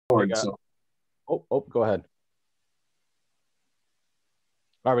So Go ahead.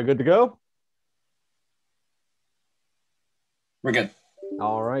 Are we good to go? we're good.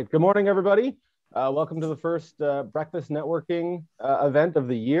 All right. Good morning, everybody. Welcome to the first breakfast networking event of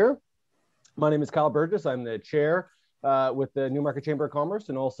the year. My name is Kyle Burgess. I'm the chair with the Newmarket Chamber of Commerce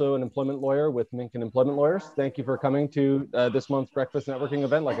and also an employment lawyer with Minkin Employment Lawyers. Thank you for coming to this month's breakfast networking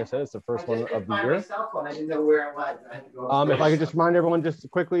event. Like I said, it's the first one of the year. I didn't know where it was. If I could just remind everyone just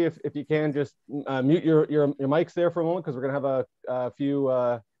quickly, if you can, just mute your mics there for a moment because we're going to have a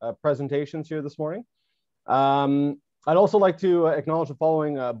few presentations here this morning. I'd also like to acknowledge the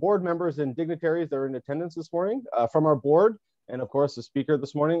following board members and dignitaries that are in attendance this morning from our board. And of course, the speaker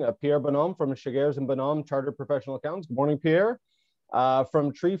this morning, Pierre Bonhomme from Chaggares and Bonhomme Chartered Professional Accountants. Good morning, Pierre.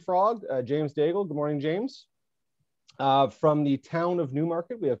 From Tree Frog, James Daigle. Good morning, James. From the town of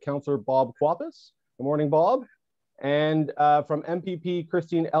Newmarket, we have Councillor Bob Quapis. Good morning, Bob. And from MPP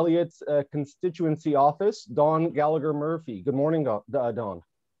Christine Elliott's constituency office, Dawn Gallagher Murphy. Good morning, Dawn.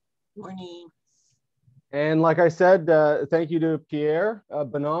 Morning. And like I said, thank you to Pierre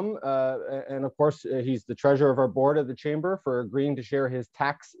Bonhomme, and of course, he's the treasurer of our board at the Chamber, for agreeing to share his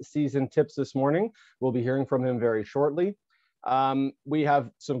tax season tips this morning. We'll be hearing from him very shortly. We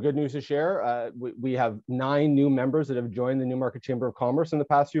have some good news to share. We have 9 new members that have joined the Newmarket Chamber of Commerce in the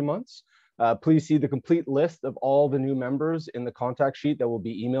past few months. Please see the complete list of all the new members in the contact sheet that will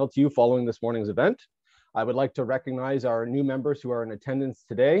be emailed to you following this morning's event. I would like to recognize our new members who are in attendance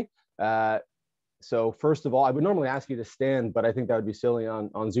today. So first of all, I would normally ask you to stand, but I think that would be silly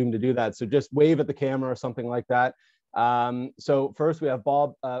on Zoom to do that. So just wave at the camera or something like that. So first we have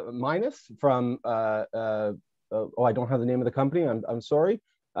Bob Minus from, I don't have the name of the company. I'm sorry.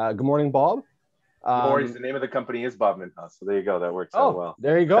 Good morning, Bob. No worries. The name of the company is Bob Minhouse. So there you go. That works out well.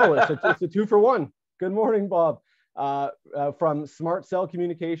 There you go. It's a 2-for-1. Good morning, Bob. From Smart Cell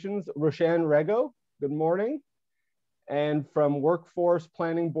Communications, Roshan Rego. Good morning. And from Workforce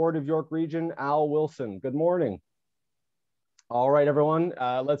Planning Board of York Region, Al Wilson. Good morning. All right, everyone.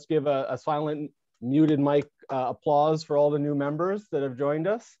 Let's give a silent, muted mic applause for all the new members that have joined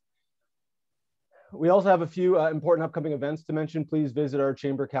us. We also have a few important upcoming events to mention. Please visit our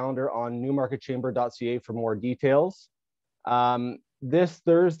chamber calendar on newmarketchamber.ca for more details. This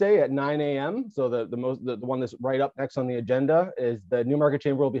Thursday at 9 a.m., so the one that's right up next on the agenda, is the Newmarket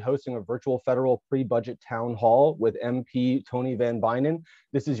Chamber will be hosting a virtual federal pre-budget town hall with MP Tony Van Bynen.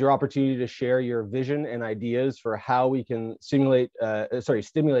 This is your opportunity to share your vision and ideas for how we can stimulate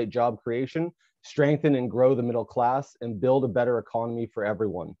job creation, strengthen and grow the middle class, and build a better economy for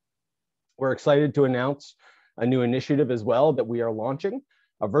everyone. We're excited to announce a new initiative as well that we are launching.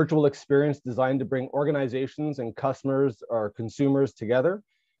 A virtual experience designed to bring organizations and customers or consumers together.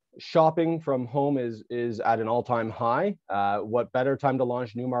 Shopping from home is at an all-time high. What better time to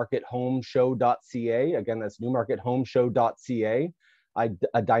launch newmarkethomeshow.ca? Again, that's newmarkethomeshow.ca,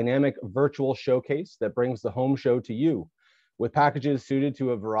 a dynamic virtual showcase that brings the home show to you. With packages suited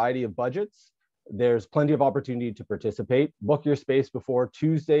to a variety of budgets, there's plenty of opportunity to participate. Book your space before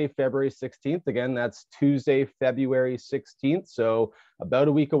Tuesday, February 16th. Again, that's Tuesday, February 16th. So about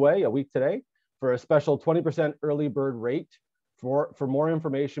a week away, a week today, for a special 20% early bird rate. For more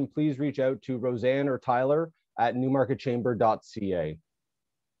information, please reach out to Roseanne or Tyler at newmarketchamber.ca.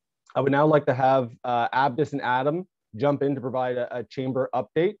 I would now like to have Abdus and Adam jump in to provide a chamber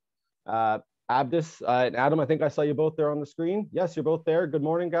update. Abdus and Adam, I think I saw you both there on the screen. Yes, you're both there. Good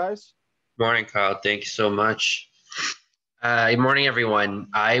morning, guys. Morning, Kyle. Thank you so much. Good morning, everyone.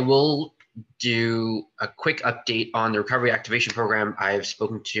 I will do a quick update on the Recovery Activation Program. I've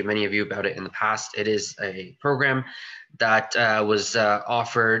spoken to many of you about it in the past. It is a program that was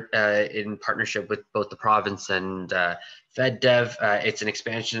offered in partnership with both the province and FedDev. It's an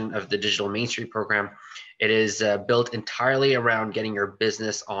expansion of the Digital Main Street program. It is built entirely around getting your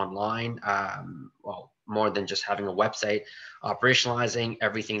business online. Well, more than just having a website, operationalizing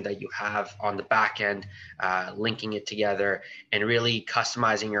everything that you have on the back end, linking it together, and really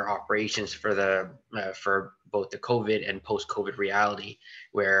customizing your operations for for both the COVID and post-COVID reality,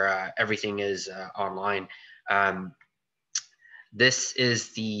 where everything is online. This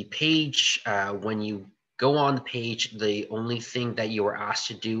is the page. When you go on the page, the only thing that you are asked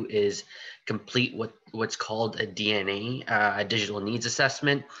to do is complete what's called a DNA, a digital needs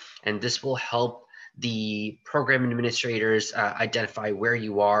assessment, and this will help the program administrators identify where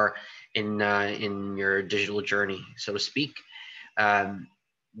you are in your digital journey, so to speak.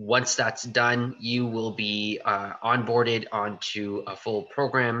 Once that's done, you will be onboarded onto a full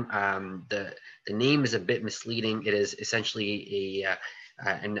program. The name is a bit misleading. It is essentially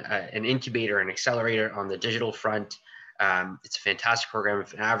an incubator, an accelerator on the digital front. It's a fantastic program.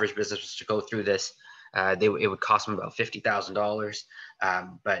 If an average business was to go through this, it would cost them about $50,000.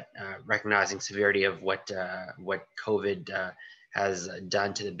 But recognizing severity of what COVID has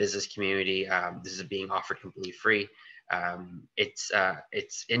done to the business community, this is being offered completely free.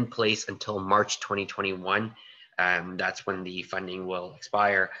 It's in place until March 2021. That's when the funding will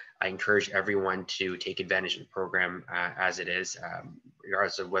expire. I encourage everyone to take advantage of the program as it is,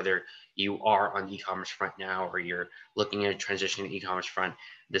 regardless of whether you are on the e-commerce front now or you're looking at transitioning to the e-commerce front.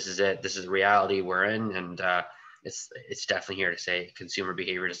 This is it. This is the reality we're in, and it's definitely here to say consumer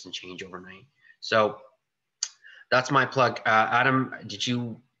behavior doesn't change overnight. So that's my plug. Adam, I'm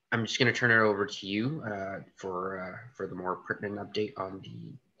just going to turn it over to you for the more pertinent update on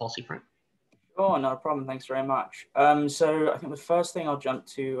the policy front. Oh, no problem. Thanks very much. So I think the first thing I'll jump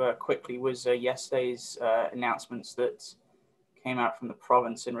to quickly was yesterday's announcements that came out from the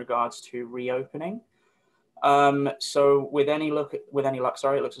province in regards to reopening. So with any luck, it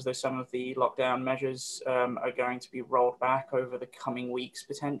looks as though some of the lockdown measures are going to be rolled back over the coming weeks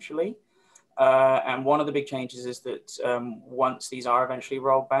potentially. And one of the big changes is that once these are eventually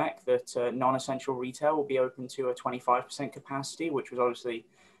rolled back, that non-essential retail will be open to a 25% capacity, which was obviously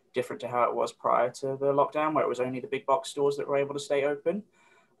different to how it was prior to the lockdown, where it was only the big box stores that were able to stay open.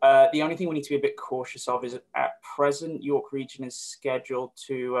 The only thing we need to be a bit cautious of is at present, York Region is scheduled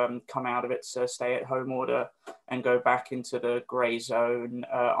to come out of its stay-at-home order and go back into the grey zone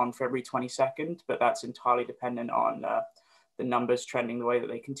on February 22nd, but that's entirely dependent on the numbers trending the way that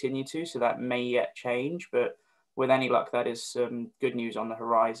they continue to, so that may yet change, but with any luck, that is some good news on the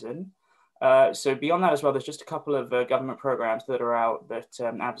horizon. So beyond that as well, there's just a couple of government programs that are out that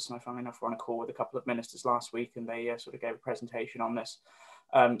Abdus and I, funnily enough, were on a call with a couple of ministers last week, and they sort of gave a presentation on this.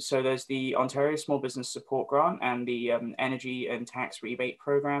 So there's the Ontario Small Business Support Grant and the energy and tax rebate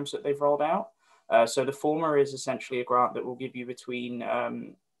programs that they've rolled out. So the former is essentially a grant that will give you between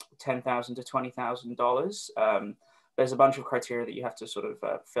 $10,000 to $20,000. There's a bunch of criteria that you have to sort of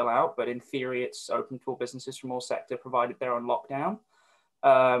fill out, but in theory, it's open to all businesses from all sector, provided they're on lockdown.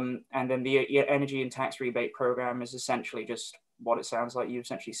 And then the energy and tax rebate program is essentially just what it sounds like. You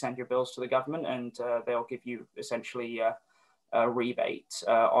essentially send your bills to the government and they'll give you essentially a rebate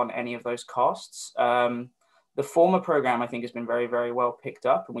on any of those costs. The former program, I think, has been very, very well picked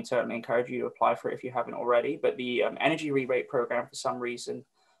up, and we certainly encourage you to apply for it if you haven't already. But the energy rebate program, for some reason,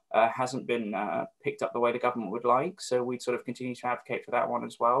 hasn't been picked up the way the government would like. So we sort of continue to advocate for that one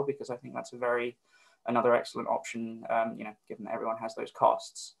as well, because I think that's another excellent option, given that everyone has those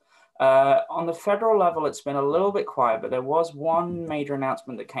costs. On the federal level, it's been a little bit quiet, but there was one major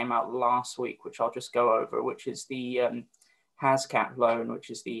announcement that came out last week, which I'll just go over, which is the HASCAP loan,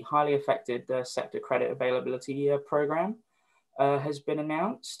 which is the highly affected sector credit availability program, has been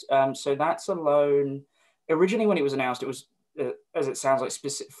announced. So that's a loan. Originally, when it was announced, it was, as it sounds like,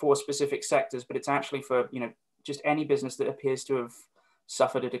 for specific sectors, but it's actually for just any business that appears to have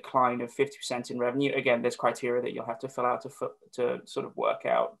suffered a decline of 50% in revenue. Again, there's criteria that you'll have to fill out to sort of work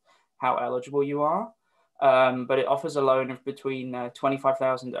out how eligible you are. But it offers a loan of between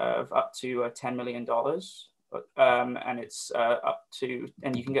 $25,000 of up to $10 million. And it's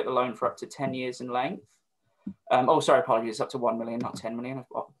and you can get the loan for up to 10 years in length. Apologies, up to 1 million, not 10 million.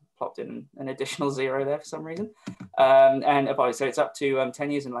 I've plopped in an additional zero there for some reason. And apologies, so it's up to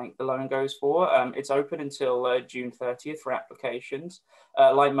 10 years in length the loan goes for. It's open until June 30th for applications.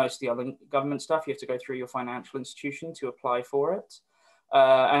 Like most of the other government stuff, you have to go through your financial institution to apply for it.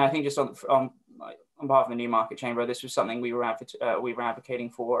 And I think just on behalf of the Newmarket Chamber, this was something we were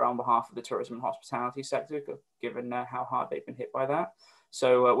advocating for on behalf of the tourism and hospitality sector, given how hard they've been hit by that.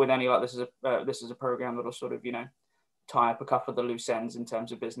 So with any luck, this is a program that will sort of tie up a couple of the loose ends in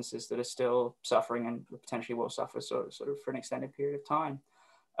terms of businesses that are still suffering and potentially will suffer sort of for an extended period of time.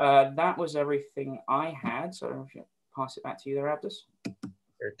 That was everything I had. So I'll pass it back to you there, Abdus.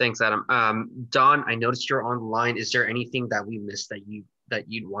 Thanks, Adam. Don, I noticed you're online. Is there anything that we missed that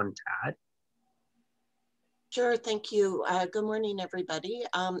you'd want to add? Sure, thank you. Good morning, everybody.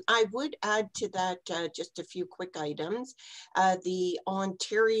 I would add to that just a few quick items. The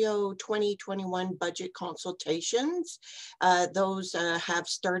Ontario 2021 budget consultations, those have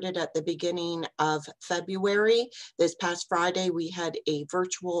started at the beginning of February. This past Friday, we had a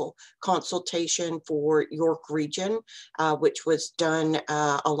virtual consultation for York Region, which was done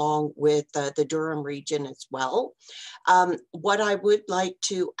along with the Durham region as well. What I would like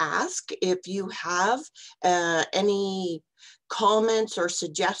to ask, if you have any comments or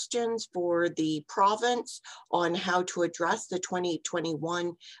suggestions for the province on how to address the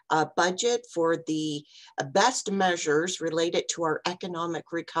 2021 budget for the best measures related to our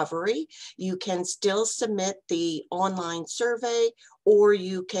economic recovery, you can still submit the online survey, or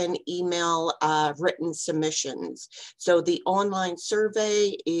you can email written submissions. So the online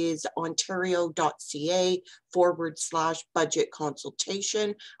survey is ontario.ca/budget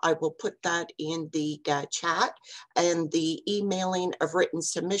consultation. I will put that in the chat, and the emailing of written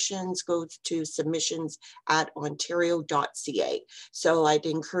submissions goes to submissions@ontario.ca. So I'd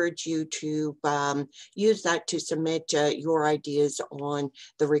encourage you to use that to submit your ideas on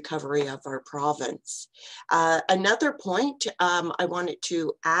the recovery of our province. Another point I wanted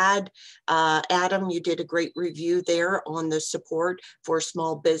to add, Adam, you did a great review there on the support for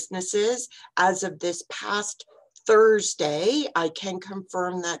small businesses. As of this past Thursday, I can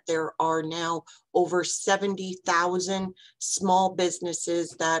confirm that there are now over 70,000 small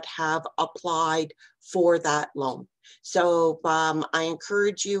businesses that have applied for that loan. So I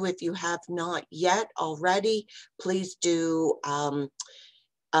encourage you, if you have not yet already, please do go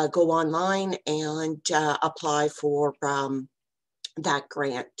online and apply for that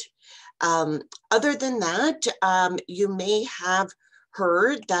grant. Other than that, you may have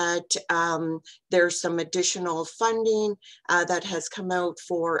heard that there's some additional funding that has come out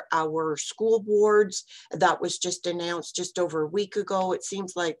for our school boards. That was just announced just over a week ago. It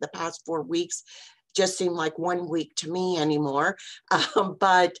seems like the past 4 weeks just seem like 1 week to me anymore.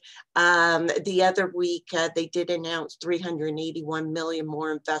 But the other week, they did announce 381 million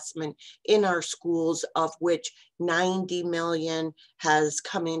more investment in our schools, of which 90 million has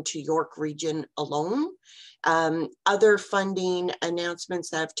come into York Region alone. Other funding announcements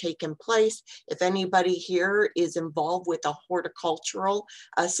that have taken place. If anybody here is involved with a horticultural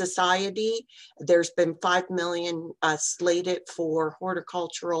society, there's been 5 million slated for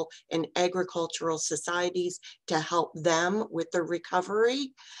horticultural and agricultural societies to help them with the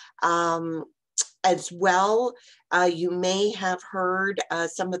recovery. As well, you may have heard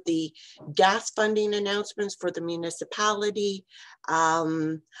some of the gas funding announcements for the municipality.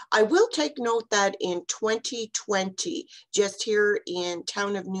 I will take note that in 2020, just here in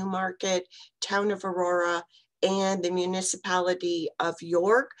town of Newmarket, town of Aurora, and the municipality of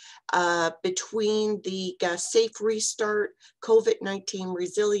York, between the Safe Restart, COVID-19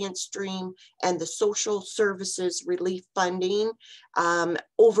 Resilience Stream, and the social services relief funding,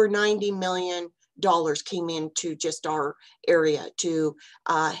 over $90 million came into just our area to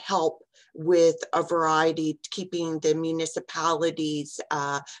help with a variety, keeping the municipalities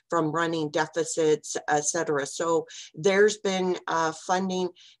from running deficits, etc. So there's been funding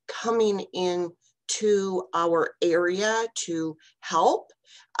coming in to our area to help.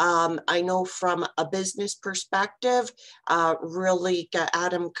 I know from a business perspective, really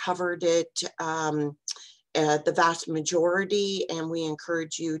Adam covered it, the vast majority, and we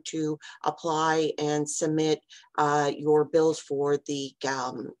encourage you to apply and submit your bills for the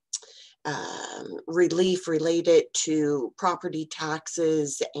relief related to property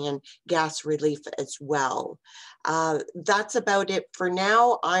taxes and gas relief as well. That's about it for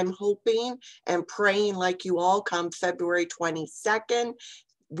now. I'm hoping and praying, like you all, come February 22nd,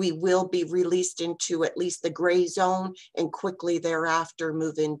 we will be released into at least the gray zone and quickly thereafter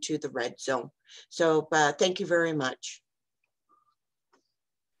move into the red zone. So thank you very much.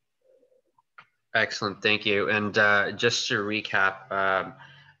 Excellent, thank you. And just to recap,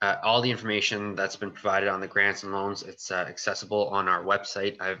 all the information that's been provided on the grants and loans, it's accessible on our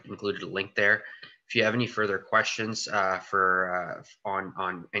website. I've included a link there. If you have any further questions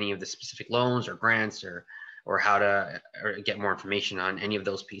on any of the specific loans or grants or how to get more information on any of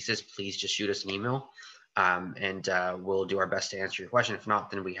those pieces, please just shoot us an email, and we'll do our best to answer your question. If not,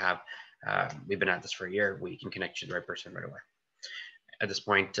 then we've been at this for a year. We can connect you to the right person right away. At this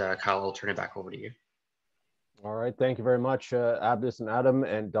point, Kyle, I'll turn it back over to you. All right, thank you very much, Abdus and Adam,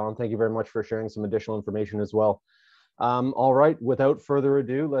 and Don, thank you very much for sharing some additional information as well. All right, without further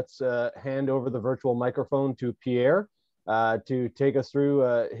ado, let's hand over the virtual microphone to Pierre to take us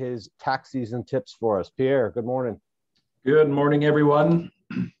through his tax season tips for us. Pierre, good morning. Good morning, everyone,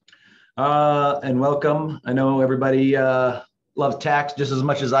 and welcome. I know everybody loves tax just as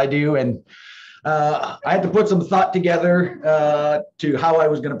much as I do, and I had to put some thought together to how I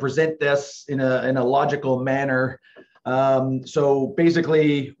was going to present this in a logical manner. So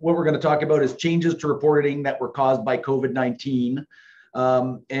basically, what we're going to talk about is changes to reporting that were caused by COVID-19.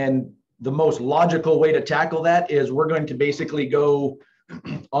 And the most logical way to tackle that is we're going to basically go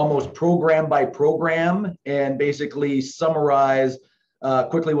almost program by program and basically summarize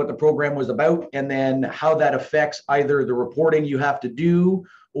quickly what the program was about, and then how that affects either the reporting you have to do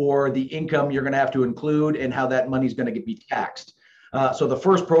or the income you're going to have to include and how that money is going to be taxed. So the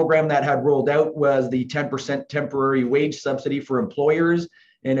first program that had rolled out was the 10% temporary wage subsidy for employers.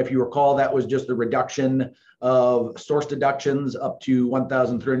 And if you recall, that was just a reduction of source deductions up to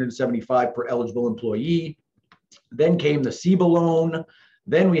 $1,375 per eligible employee. Then came the CEBA loan.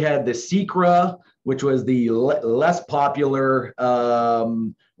 Then we had the SECRA, which was the less popular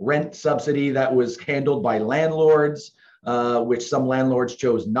rent subsidy that was handled by landlords, which some landlords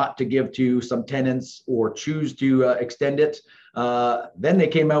chose not to give to some tenants or choose to extend it. Then they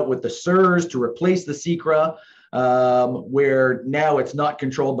came out with the SERS to replace the SECRA, where now it's not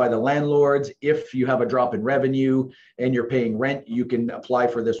controlled by the landlords. If you have a drop in revenue and you're paying rent, you can apply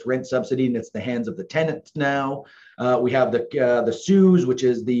for this rent subsidy, and it's in the hands of the tenants now. We have the SUS, which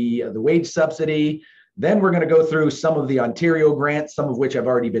is the wage subsidy. Then we're going to go through some of the Ontario grants, some of which have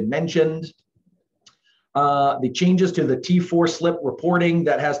already been mentioned. The changes to the T4 slip reporting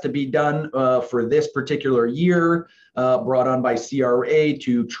that has to be done for this particular year, brought on by CRA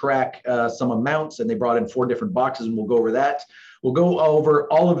to track some amounts, and they brought in 4 different boxes, and we'll go over that. We'll go over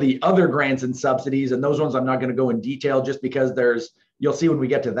all of the other grants and subsidies, and those ones I'm not going to go in detail just because you'll see when we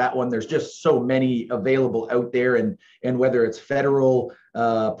get to that one, there's just so many available out there, and whether it's federal,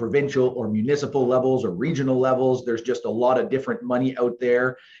 provincial, or municipal levels or regional levels, there's just a lot of different money out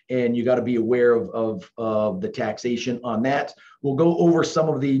there, and you got to be aware of the taxation on that. We'll go over some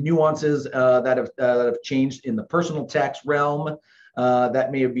of the nuances that have changed in the personal tax realm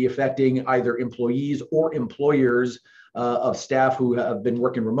that may be affecting either employees or employers of staff who have been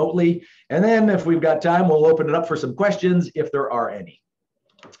working remotely. And then if we've got time, we'll open it up for some questions if there are any.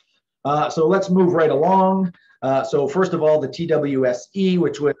 So let's move right along. So first of all, the TWSE,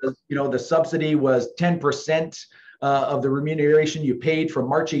 which was, the subsidy was 10% of the remuneration you paid from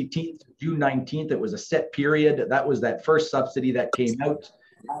March 18th to June 19th. It was a set period. That was that first subsidy that came out,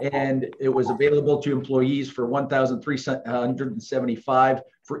 and it was available to employees for $1,375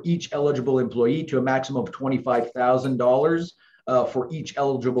 for each eligible employee, to a maximum of $25,000 for each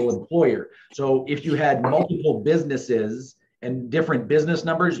eligible employer. So if you had multiple businesses and different business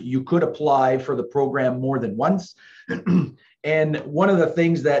numbers, you could apply for the program more than once. And one of the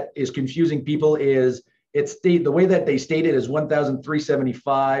things that is confusing people is the way that they state it is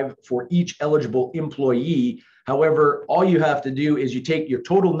 $1,375 for each eligible employee. However, all you have to do is you take your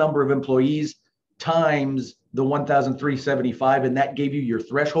total number of employees times the $1,375, and that gave you your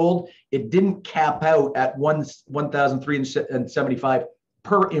threshold. It didn't cap out at $1,375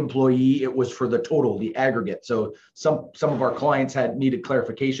 per employee. It was for the total, the aggregate. So some of our clients needed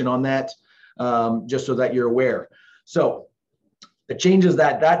clarification on that, just so that you're aware. So the changes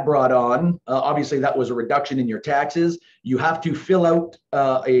that brought on, obviously that was a reduction in your taxes. You have to fill out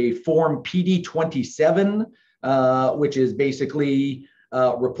a form PD27, which is basically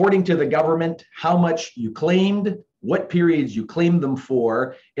reporting to the government how much you claimed, what periods you claimed them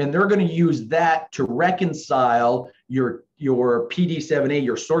for, and they're going to use that to reconcile your PD7A,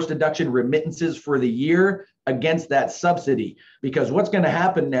 your source deduction remittances for the year, against that subsidy. Because what's going to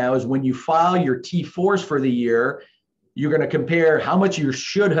happen now is when you file your T4s for the year, you're going to compare how much you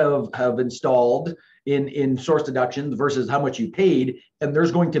should have installed in source deductions versus how much you paid, and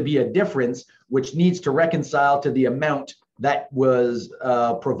there's going to be a difference which needs to reconcile to the amount that was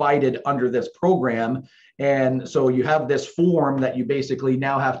provided under this program. And so you have this form that you basically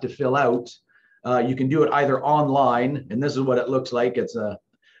now have to fill out. You can do it either online, and this is what it looks like. It's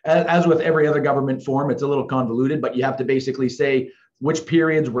as with every other government form, it's a little convoluted, but you have to basically say which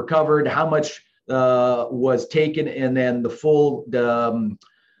periods were covered, how much was taken, and then the full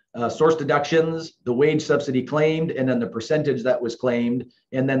source deductions, the wage subsidy claimed, and then the percentage that was claimed,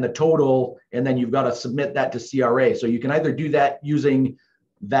 and then the total, and then you've got to submit that to CRA. So you can either do that using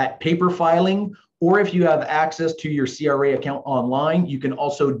that paper filing, or if you have access to your CRA account online, you can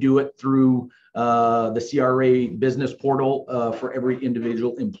also do it through the CRA business portal for every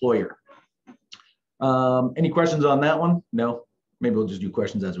individual employer. Any questions on that one? No? Maybe we'll just do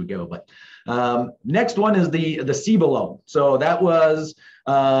questions as we go. But next one is the CEBA loan. So that was,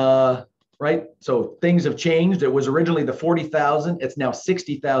 right? So things have changed. It was originally the $40,000. It's now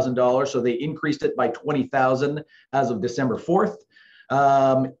 $60,000. So they increased it by $20,000 as of December 4th.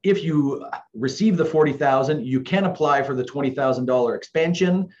 If you receive the $40,000, you can apply for the $20,000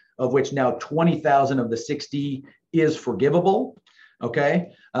 expansion, of which now $20,000 of the $60,000 is forgivable.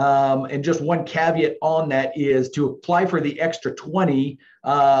 Okay. And just one caveat on that is to apply for the extra 20.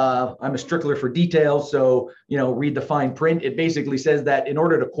 I'm a stickler for details. So, read the fine print. It basically says that in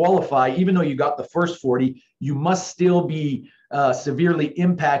order to qualify, even though you got the first 40, you must still be severely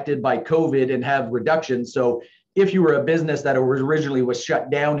impacted by COVID and have reductions. So if you were a business that originally was shut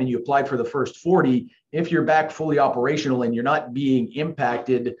down and you applied for the first 40, if you're back fully operational and you're not being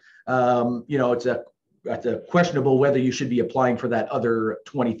impacted, it's a questionable whether you should be applying for that other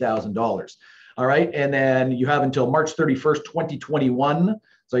 $20,000. All right. And then you have until March 31st, 2021.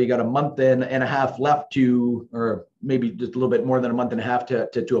 So you got a month and a half left to, or maybe just a little bit more than a month and a half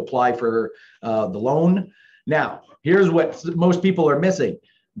to apply for the loan. Now, here's what most people are missing.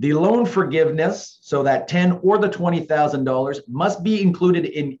 The loan forgiveness, so that $10,000 or the $20,000 must be included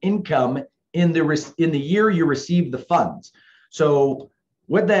in income in the year you receive the funds. So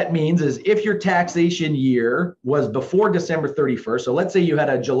what that means is if your taxation year was before December 31st, so let's say you had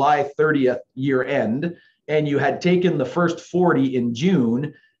a July 30th year end and you had taken the first 40 in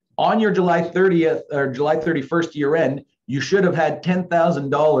June, on your July 30th or July 31st year end, you should have had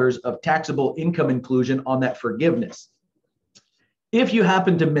 $10,000 of taxable income inclusion on that forgiveness. If you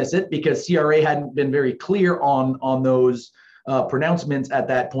happen to miss it because CRA hadn't been very clear on those pronouncements at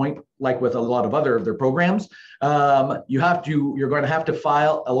that point, like with a lot of other of their programs, you're going to have to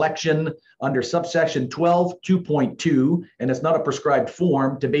file election under subsection 12, 2.2, and it's not a prescribed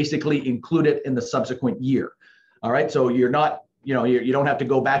form to basically include it in the subsequent year. All right, so you're not, you don't have to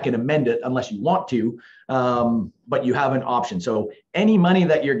go back and amend it unless you want to, but you have an option. So any money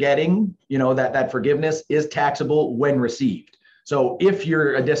that you're getting, that forgiveness is taxable when received. So if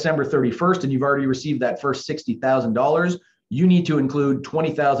you're a December 31st and you've already received that first $60,000, you need to include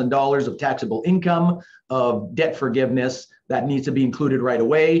 $20,000 of taxable income of debt forgiveness that needs to be included right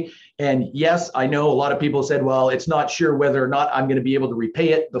away. And yes, I know a lot of people said, well, it's not sure whether or not I'm going to be able to repay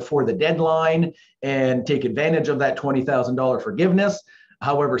it before the deadline and take advantage of that $20,000 forgiveness.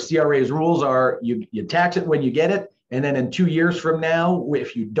 However, CRA's rules are you tax it when you get it. And then in 2 years from now,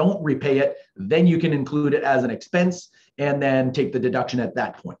 if you don't repay it, then you can include it as an expense and then take the deduction at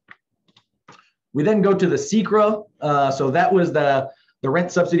that point. We then go to the SECRA. So that was the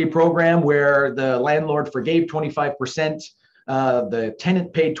rent subsidy program where the landlord forgave 25%, the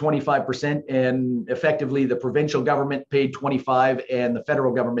tenant paid 25%, and effectively the provincial government paid 25% and the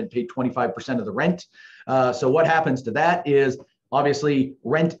federal government paid 25% of the rent. So what happens to that is obviously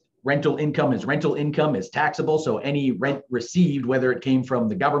rental income is taxable. So any rent received, whether it came from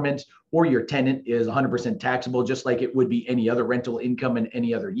the government or your tenant, is 100% taxable, just like it would be any other rental income in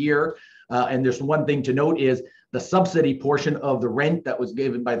any other year. And there's one thing to note is the subsidy portion of the rent that was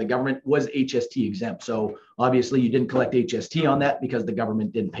given by the government was HST exempt. So obviously you didn't collect HST on that because the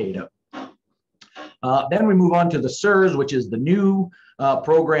government didn't pay it out. Then we move on to the CERS, which is the new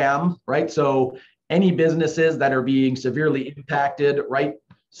program, right? So any businesses that are being severely impacted, right?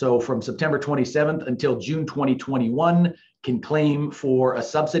 So from September 27th until June 2021 can claim for a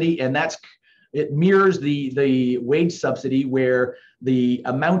subsidy, and it mirrors the wage subsidy where the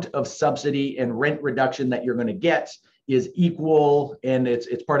amount of subsidy and rent reduction that you're going to get is equal, and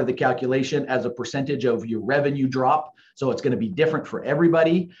it's part of the calculation as a percentage of your revenue drop. So it's going to be different for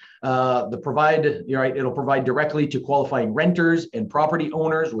everybody. It'll provide directly to qualifying renters and property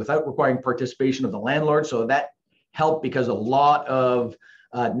owners without requiring participation of the landlord. So that helped because a lot of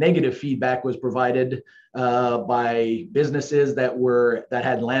negative feedback was provided by businesses that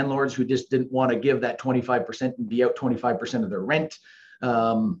had landlords who just didn't want to give that 25% and be out 25% of their rent.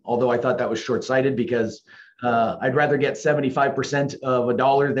 Although I thought that was short-sighted because I'd rather get 75% of a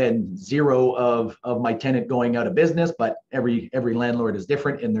dollar than zero of my tenant going out of business, but every landlord is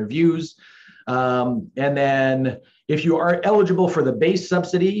different in their views. And then if you are eligible for the base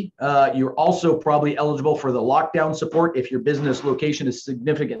subsidy, you're also probably eligible for the lockdown support if your business location is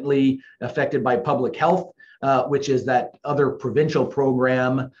significantly affected by public health, which is that other provincial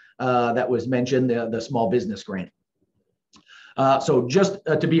program that was mentioned, the small business grant. So just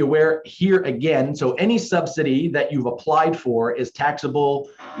to be aware here again, so any subsidy that you've applied for is taxable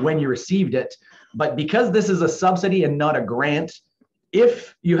when you received it. But because this is a subsidy and not a grant,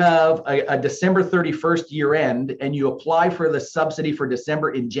 if you have a December 31st year end and you apply for the subsidy for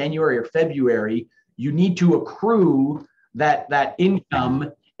December in January or February, you need to accrue that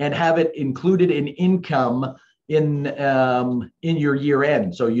income and have it included in income in your year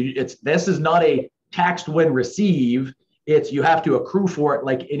end. So this is not a taxed when received. You have to accrue for it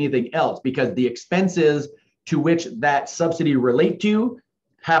like anything else because the expenses to which that subsidy relate to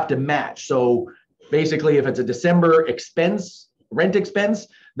have to match. So basically, if it's a December rent expense,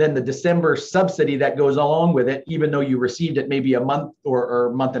 then the December subsidy that goes along with it, even though you received it maybe a month or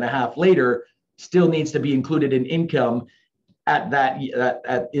a month and a half later, still needs to be included in income at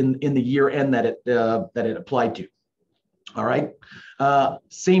in the year end that it applied to. All right.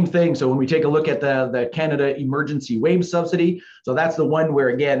 Same thing. So when we take a look at the Canada Emergency Wage Subsidy, so that's the one where,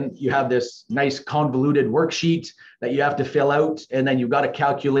 again, you have this nice convoluted worksheet that you have to fill out, and then you've got to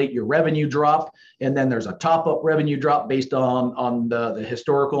calculate your revenue drop. And then there's a top-up revenue drop based on the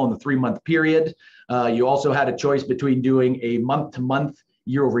historical and the 3-month period. You also had a choice between doing a month-to-month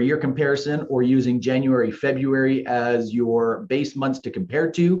year-over-year comparison or using January, February as your base months to compare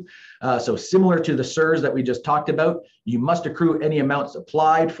to. So similar to the SIRS that we just talked about, you must accrue any amounts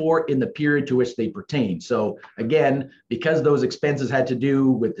applied for in the period to which they pertain. So again, because those expenses had to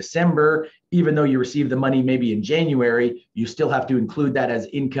do with December, even though you received the money maybe in January, you still have to include that as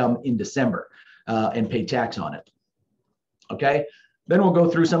income in December and pay tax on it. Okay, then we'll go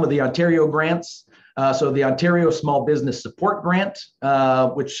through some of the Ontario grants. So the Ontario Small Business Support Grant,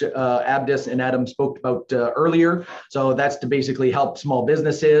 which Abdis and Adam spoke about earlier. So that's to basically help small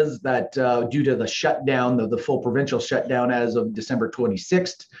businesses that due to the shutdown, the full provincial shutdown as of December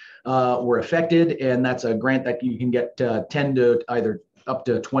 26th, were affected. And that's a grant that you can get 10 to either up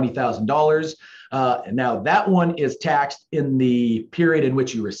to $20,000. Now that one is taxed in the period in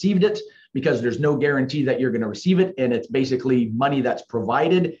which you received it, because there's no guarantee that you're going to receive it. And it's basically money that's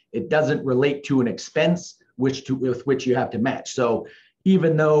provided. It doesn't relate to an expense with which you have to match. So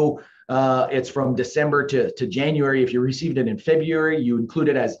even though it's from December to January, if you received it in February, you include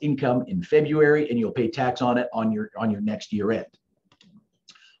it as income in February and you'll pay tax on it on your next year end.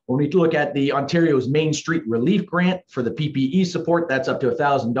 When we look at the Ontario's Main Street Relief Grant for the PPE support, that's up to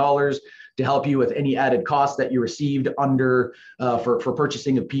 $1,000 to help you with any added costs that you received under for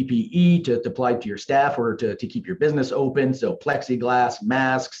purchasing of PPE to apply to your staff or to keep your business open. So plexiglass,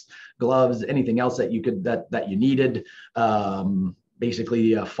 masks, gloves, anything else that you could that you needed. Basically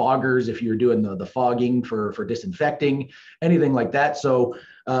foggers if you're doing the fogging for disinfecting, anything like that. So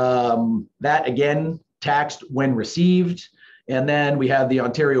that again, taxed when received. And then we have the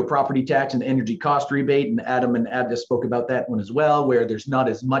Ontario property tax and energy cost rebate, and Adam and Abdis spoke about that one as well, where there's not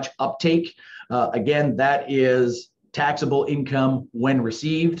as much uptake. Again, that is taxable income when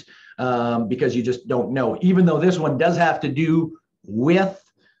received because you just don't know. Even though this one does have to do with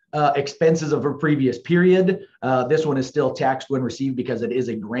expenses of a previous period, this one is still taxed when received because it is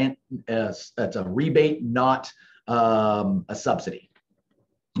a grant. It's a rebate, not a subsidy.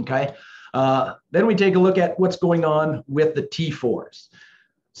 Okay. Then we take a look at what's going on with the T4s.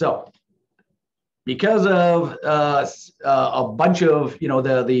 So because of a bunch of, the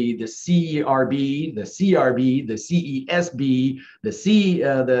CRB, the CRB, the CESB, the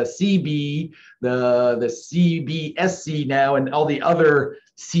CB, the CBSC now, and all the other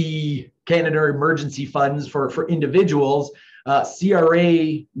Canada emergency funds for individuals,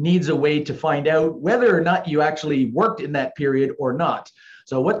 CRA needs a way to find out whether or not you actually worked in that period or not.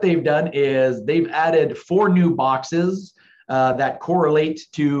 So what they've done is they've added 4 new boxes that correlate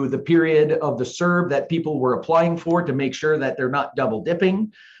to the period of the CERB that people were applying for to make sure that they're not double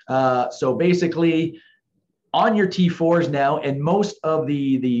dipping. So basically on your T4s now, and most of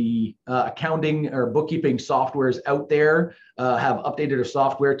the accounting or bookkeeping softwares out there have updated their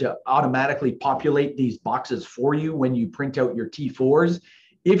software to automatically populate these boxes for you when you print out your T4s.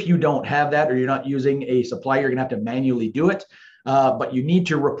 If you don't have that or you're not using a supplier, you're gonna have to manually do it. But you need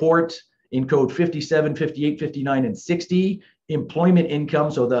to report in code 57, 58, 59, and 60 employment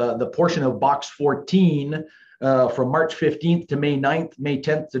income. So the portion of box 14 from March 15th to May 9th, May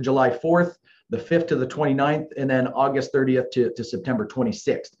 10th to July 4th, the 5th to the 29th, and then August 30th to September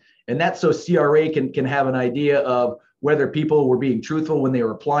 26th. And that's so CRA can have an idea of whether people were being truthful when they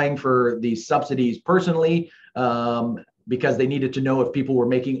were applying for these subsidies personally, because they needed to know if people were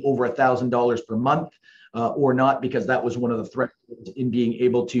making over $1,000 per month. Or not, because that was one of the thresholds in being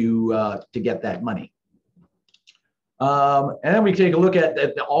able to get that money. And then we take a look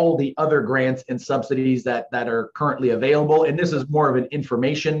at all the other grants and subsidies that are currently available. And this is more of an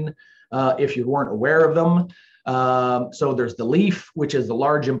information if you weren't aware of them. So there's the LEAF, which is the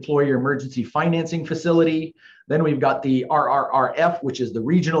Large Employer Emergency Financing Facility. Then we've got the RRRF, which is the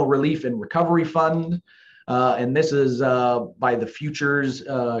Regional Relief and Recovery Fund. And this is by the Futures,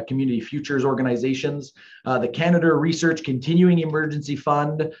 Community Futures organizations. The Canada Research Continuing Emergency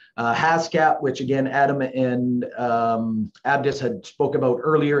Fund, HASCAP, which again, Adam and Abdis had spoke about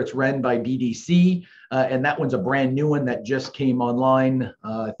earlier. It's run by BDC, and that one's a brand new one that just came online,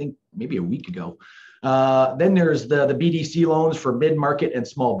 I think maybe a week ago. Then there's the BDC loans for mid-market and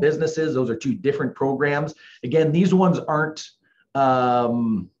small businesses. Those are 2 different programs. Again, these ones aren't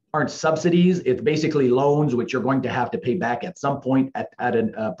subsidies. It's basically loans which you're going to have to pay back at some point at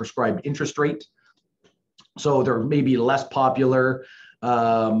a prescribed interest rate. So they're maybe less popular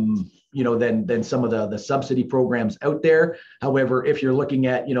than some of the subsidy programs out there. However, if you're looking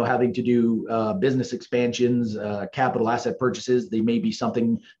at, having to do business expansions, capital asset purchases, they may be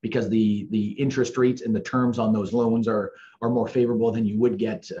something because the interest rates and the terms on those loans are more favorable than you would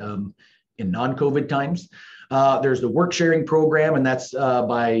get in non-COVID times. There's the work sharing program, and that's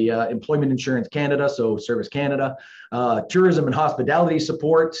by Employment Insurance Canada, so Service Canada. Tourism and hospitality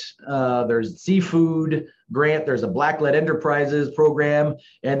support. There's seafood grant. There's a Black-led enterprises program,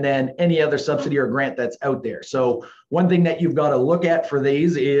 and then any other subsidy or grant that's out there. So one thing that you've got to look at for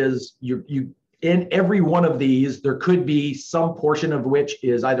these is you in every one of these, there could be some portion of which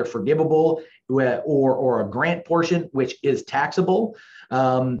is either forgivable or a grant portion, which is taxable.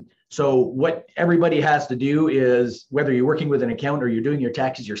 So what everybody has to do is, whether you're working with an accountant or you're doing your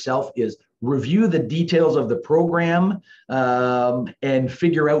taxes yourself, is review the details of the program and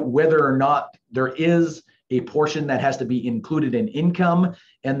figure out whether or not there is a portion that has to be included in income,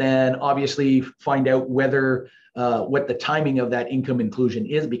 and then obviously find out whether what the timing of that income inclusion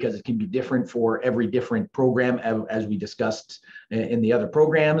is, because it can be different for every different program, as we discussed in the other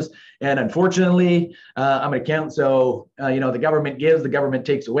programs. And unfortunately, I'm an accountant, so the government gives, the government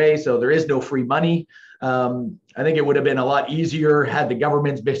takes away, so there is no free money. I think it would have been a lot easier had the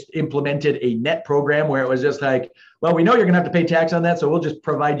government implemented a net program where it was just like, well, we know you're going to have to pay tax on that, so we'll just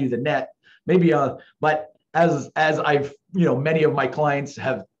provide you the net. Maybe, but as I've, many of my clients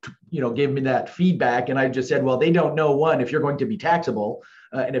have, given me that feedback, and I just said, well, they don't know, one, if you're going to be taxable,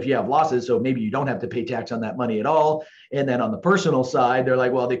 and if you have losses, so maybe you don't have to pay tax on that money at all. And then on the personal side, they're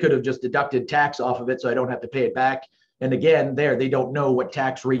like, well, they could have just deducted tax off of it, so I don't have to pay it back. And again, they don't know what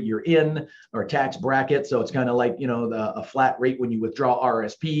tax rate you're in or tax bracket. So it's kind of like, a flat rate when you withdraw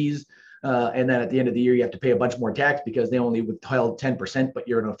RSPs. And then at the end of the year, you have to pay a bunch more tax because they only withheld 10%, but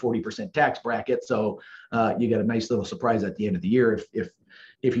you're in a 40% tax bracket. So you get a nice little surprise at the end of the year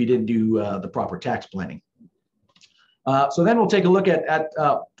if you didn't do the proper tax planning. So then we'll take a look at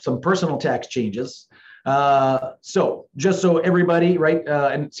some personal tax changes. So just so everybody, right,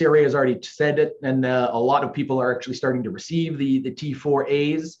 and CRA has already said it, and a lot of people are actually starting to receive the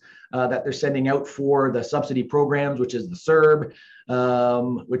T4As that they're sending out for the subsidy programs, which is the CERB,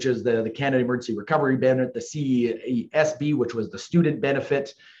 which is the Canada Emergency Recovery Benefit, the CESB, which was the student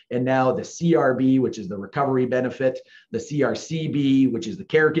benefit, and now the CRB, which is the recovery benefit, the CRCB, which is the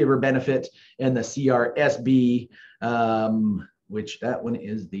caregiver benefit, and the CRSB, which that one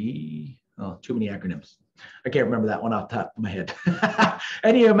is the, too many acronyms. I can't remember that one off the top of my head.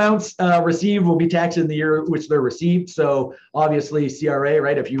 Any amounts received will be taxed in the year which they're received. So obviously CRA,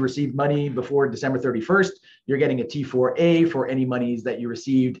 right? If you received money before December 31st, you're getting a T4A for any monies that you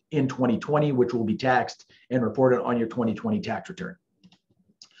received in 2020, which will be taxed and reported on your 2020 tax return.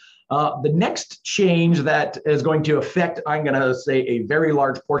 The next change that is going to affect, I'm going to say, a very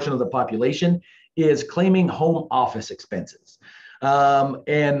large portion of the population is claiming home office expenses.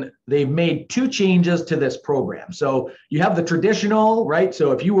 And they've made two changes to this program. So you have the traditional, right?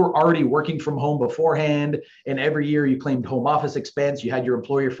 So if you were already working from home beforehand and every year you claimed home office expense, you had your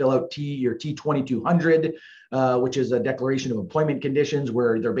employer fill out your T2200, which is a declaration of employment conditions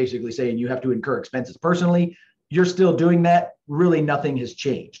where they're basically saying you have to incur expenses personally. You're still doing that. Really, nothing has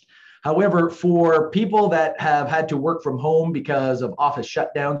changed. However, for people that have had to work from home because of office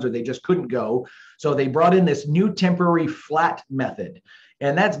shutdowns or they just couldn't go, so they brought in this new temporary flat method.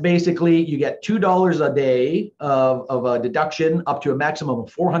 And that's basically you get $2 a day of a deduction up to a maximum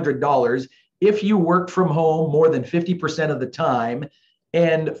of $400 if you worked from home more than 50% of the time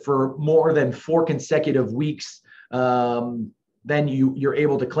and for more than 4 consecutive weeks, then you're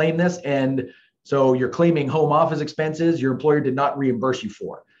able to claim this. And so you're claiming home office expenses your employer did not reimburse you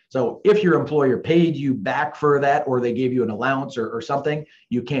for. So if your employer paid you back for that, or they gave you an allowance or something,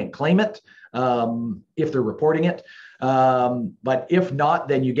 you can't claim it if they're reporting it. But if not,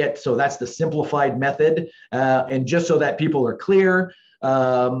 then you get, so that's the simplified method. And just so that people are clear,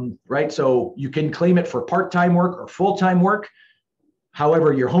 right? So you can claim it for part-time work or full-time work.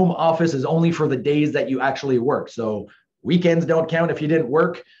 However, your home office is only for the days that you actually work. So weekends don't count if you didn't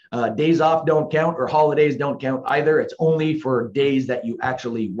work. Days off don't count, or holidays don't count either. It's only for days that you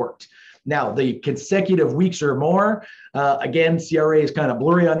actually worked. Now, the consecutive weeks or more, again, CRA is kind of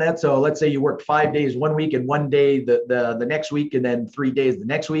blurry on that. So let's say you work 5 days 1 week and 1 day the next week, and then 3 days the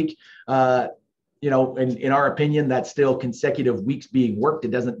next week. In our opinion, that's still consecutive weeks being worked.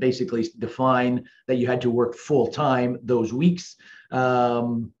 It doesn't basically define that you had to work full time those weeks.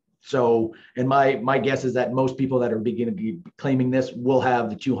 So, and my guess is that most people that are beginning to be claiming this will have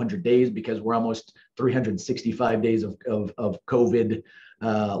the 200 days because we're almost 365 days of COVID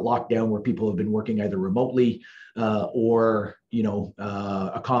lockdown where people have been working either remotely or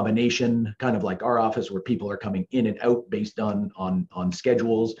a combination, kind of like our office, where people are coming in and out based on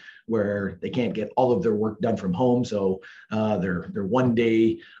schedules where they can't get all of their work done from home. So they're 1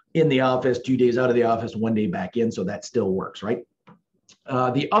 day in the office, 2 days out of the office, 1 day back in. So that still works, right?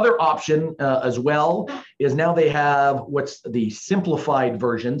 The other option as well is now they have what's the simplified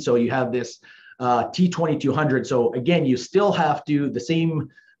version. So you have this T2200. So again, you still have to, the same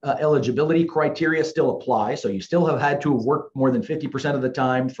eligibility criteria still apply. So you still have had to have worked more than 50% of the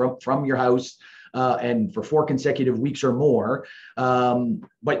time from your house and for 4 consecutive weeks or more.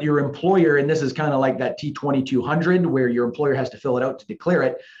 But your employer, and this is kind of like that T2200 where your employer has to fill it out to declare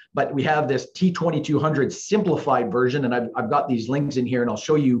it. But we have this T2200 simplified version, and I've got these links in here, and I'll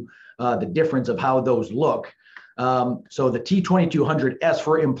show you the difference of how those look. So the T2200S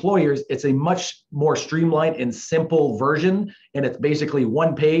for employers, it's a much more streamlined and simple version, and it's basically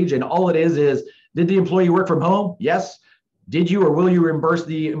 1 page, and all it is, did the employee work from home? Yes. Did you or will you reimburse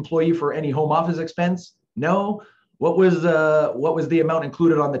the employee for any home office expense? No. What was the amount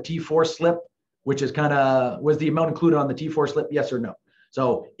included on the T4 slip, which is was the amount included on the T4 slip, yes or no?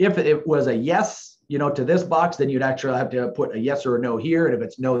 So if it was a yes, to this box, then you'd actually have to put a yes or a no here. And if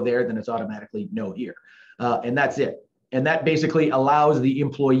it's no there, then it's automatically no here. And that's it. And that basically allows the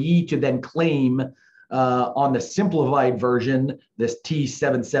employee to then claim on the simplified version, this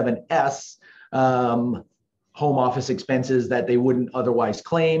T77S, home office expenses that they wouldn't otherwise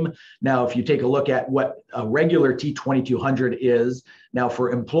claim. Now, if you take a look at what a regular T2200 is, now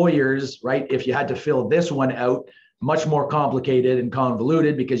for employers, right, if you had to fill this one out, much more complicated and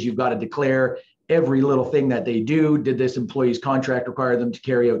convoluted because you've got to declare every little thing that they do. Did this employee's contract require them to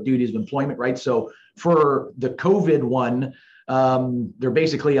carry out duties of employment, right? So for the COVID one, they're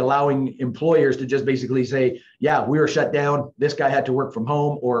basically allowing employers to just basically say, yeah, we were shut down. This guy had to work from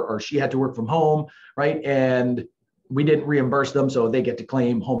home or she had to work from home, right? And we didn't reimburse them, so they get to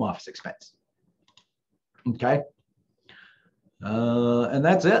claim home office expense. Okay. And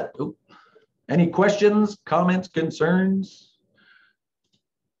that's it. Ooh. Any questions, comments, concerns?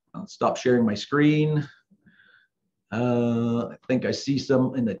 I'll stop sharing my screen. I think I see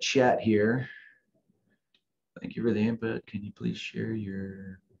some in the chat here. Thank you for the input. Can you please share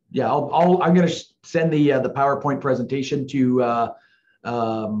your? Yeah, I'm going to send the PowerPoint presentation to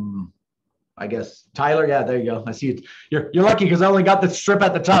I guess Tyler. Yeah, there you go. I see it. You're lucky because I only got the strip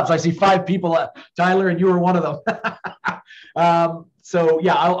at the top, so I see 5 people. Tyler, and you were one of them. So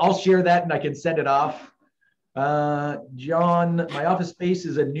yeah, I'll share that and I can send it off. John, my office space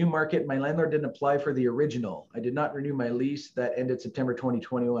is a new market. My landlord didn't apply for the original. I did not renew my lease that ended September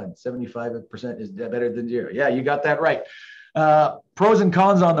 2021. 75% is better than 0. Yeah, you got that right. Pros and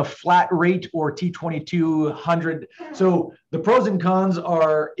cons on the flat rate or T2200. So the pros and cons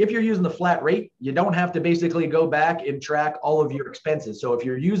are, if you're using the flat rate, you don't have to basically go back and track all of your expenses. So if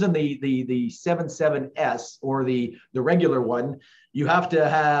you're using the 77S or the regular one, you have to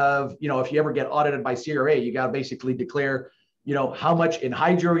have, if you ever get audited by CRA, you got to basically declare, how much in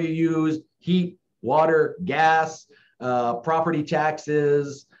hydro you use, heat, water, gas, property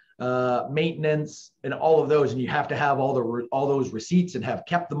taxes, maintenance, and all of those. And you have to have all those receipts and have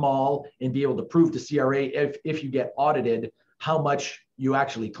kept them all and be able to prove to CRA if you get audited how much you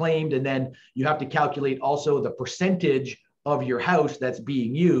actually claimed. And then you have to calculate also the percentage of your house that's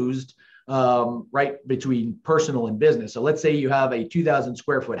being used, right, between personal and business. So let's say you have a 2,000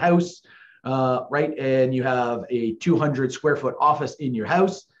 square foot house, right, and you have a 200 square foot office in your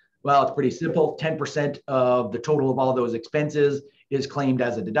house. Well, it's pretty simple. 10% of the total of all those expenses is claimed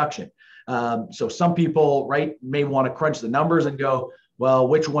as a deduction. So some people, right, may want to crunch the numbers and go, well,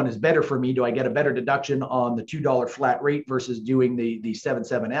 which one is better for me? Do I get a better deduction on the $2 flat rate versus doing the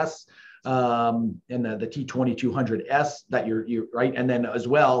 77S and the T2200S that you're right? And then as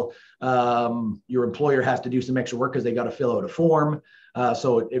well, your employer has to do some extra work because they got to fill out a form.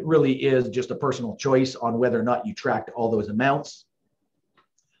 So it really is just a personal choice on whether or not you tracked all those amounts.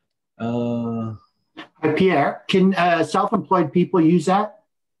 Hi, Pierre, can self-employed people use that?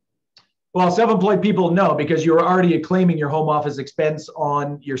 Well, self-employed people, no, because you're already claiming your home office expense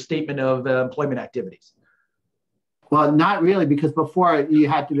on your statement of employment activities. Well, not really, because before you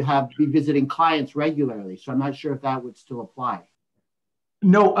had to be visiting clients regularly. So I'm not sure if that would still apply.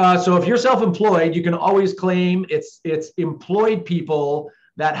 No, so if you're self-employed, you can always claim it's employed people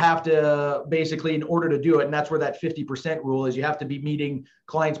that have to basically, in order to do it, and that's where that 50% rule is, you have to be meeting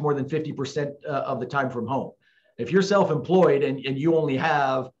clients more than 50% of the time from home. If you're self-employed and you only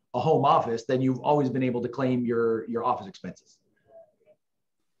have a home office, then you've always been able to claim your office expenses.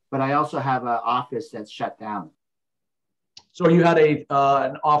 But I also have an office that's shut down. So you had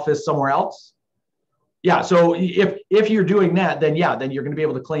an office somewhere else? Yeah, so if you're doing that, then yeah, then you're going to be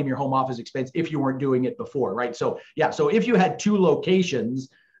able to claim your home office expense if you weren't doing it before, right? So yeah, so if you had 2 locations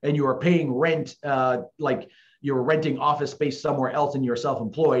and you were paying rent, like you were renting office space somewhere else and you're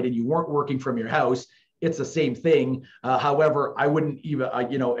self-employed and you weren't working from your house, it's the same thing. However, I wouldn't even,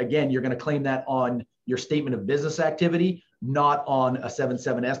 again, you're going to claim that on your statement of business activity, not on a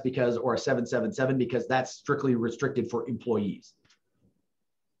 77S or a 777 because that's strictly restricted for employees.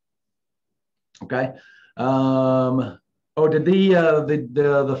 Okay. Did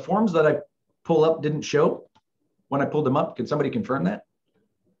the forms that I pull up didn't show when I pulled them up? Can somebody confirm that?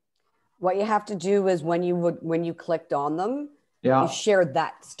 What you have to do is when you clicked on them, yeah, you shared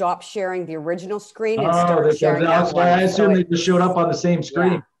that. Stop sharing the original screen and start sharing that one. I assume they just showed up on the same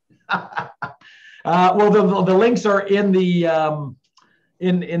screen. Yeah. Well, the links are in the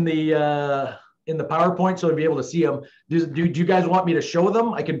PowerPoint, so to be able to see them. Do you guys want me to show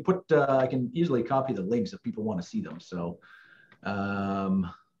them? I can I can easily copy the links if people want to see them. So,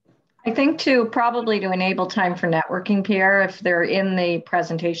 I think probably to enable time for networking, Pierre, if they're in the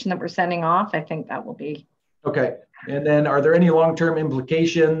presentation that we're sending off, I think that will be. Okay. And then are there any long-term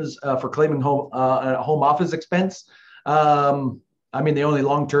implications for claiming home office expense? I mean, the only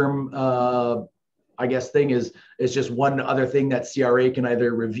long-term, I guess, thing is just one other thing that CRA can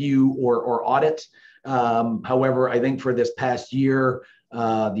either review or audit. However, I think for this past year,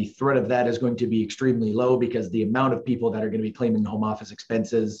 the threat of that is going to be extremely low because the amount of people that are going to be claiming home office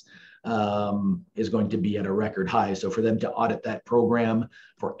expenses is going to be at a record high. So for them to audit that program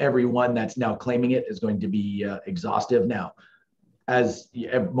for everyone that's now claiming it is going to be exhaustive. Now, as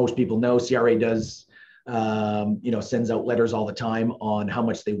most people know, CRA does, sends out letters all the time on how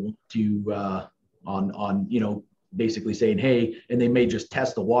much they want to, basically saying, hey, and they may just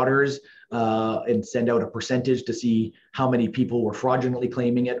test the waters and send out a percentage to see how many people were fraudulently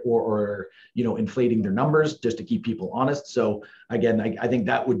claiming it or inflating their numbers just to keep people honest. So again, I think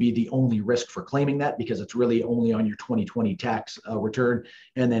that would be the only risk for claiming that because it's really only on your 2020 tax return.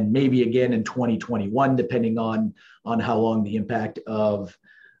 And then maybe again in 2021, depending on how long the impact of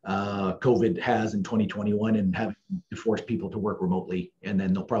COVID has in 2021 and having to force people to work remotely. And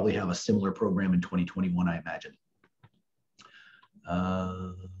then they'll probably have a similar program in 2021, I imagine.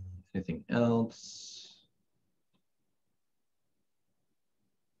 Anything else?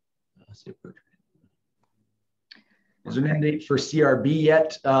 Is there an end date for CRB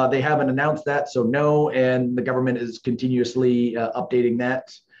yet? They haven't announced that, so no, and the government is continuously updating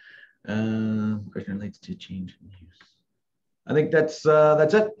that. Question relates to change in use. I think that's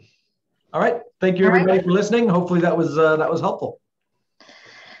it. All right, thank you everybody for listening. Hopefully that was helpful.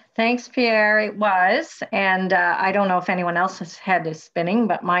 Thanks, Pierre. It was, and I don't know if anyone else's head is spinning,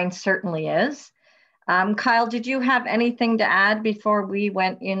 but mine certainly is. Kyle, did you have anything to add before we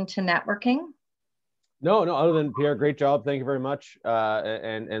went into networking? No, other than Pierre, great job. Thank you very much.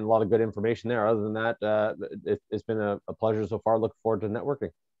 And a lot of good information there. Other than that, it's been a pleasure so far. Look forward to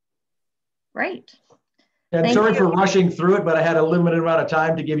networking. Great. And sorry for rushing through it, but I had a limited amount of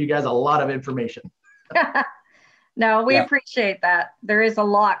time to give you guys a lot of information. No, we appreciate that. There is a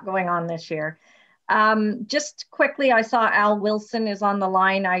lot going on this year. Just quickly, I saw Al Wilson is on the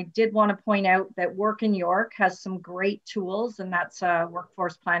line. I did want to point out that Work in York has some great tools, and that's a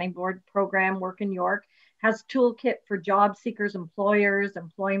Workforce Planning Board program. Work in York has toolkit for job seekers, employers,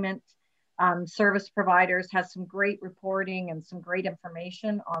 employment service providers, has some great reporting and some great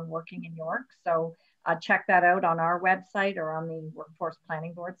information on working in York. So check that out on our website or on the Workforce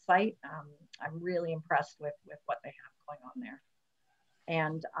Planning Board site. I'm really impressed with what they have going on there.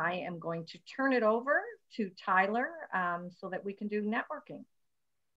 And I am going to turn it over to Tyler so that we can do networking.